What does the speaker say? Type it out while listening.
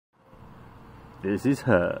This is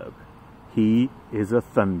Herb. He is a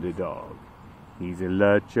thunder dog. He's a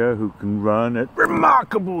lurcher who can run at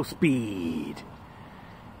remarkable speed.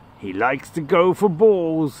 He likes to go for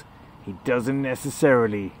balls. He doesn't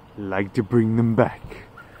necessarily like to bring them back.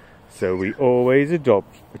 So we always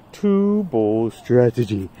adopt a 2-ball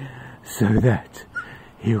strategy so that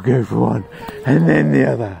he'll go for one and then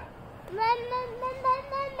the other.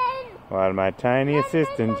 While my tiny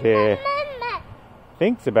assistant here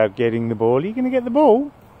thinks about getting the ball. Are you going to get the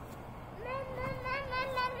ball?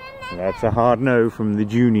 That's a hard no from the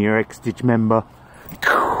junior X-Stitch member.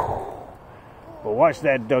 But watch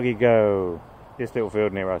that doggy go. This little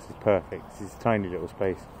field near us is perfect. This is a tiny little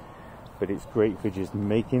space. But it's great for just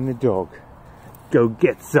making the dog go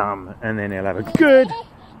get some. And then he'll have a good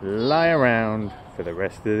lie around for the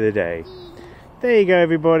rest of the day. There you go,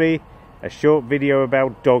 everybody. A short video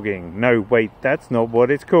about dogging. No, wait, that's not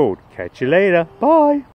what it's called. Catch you later. Bye.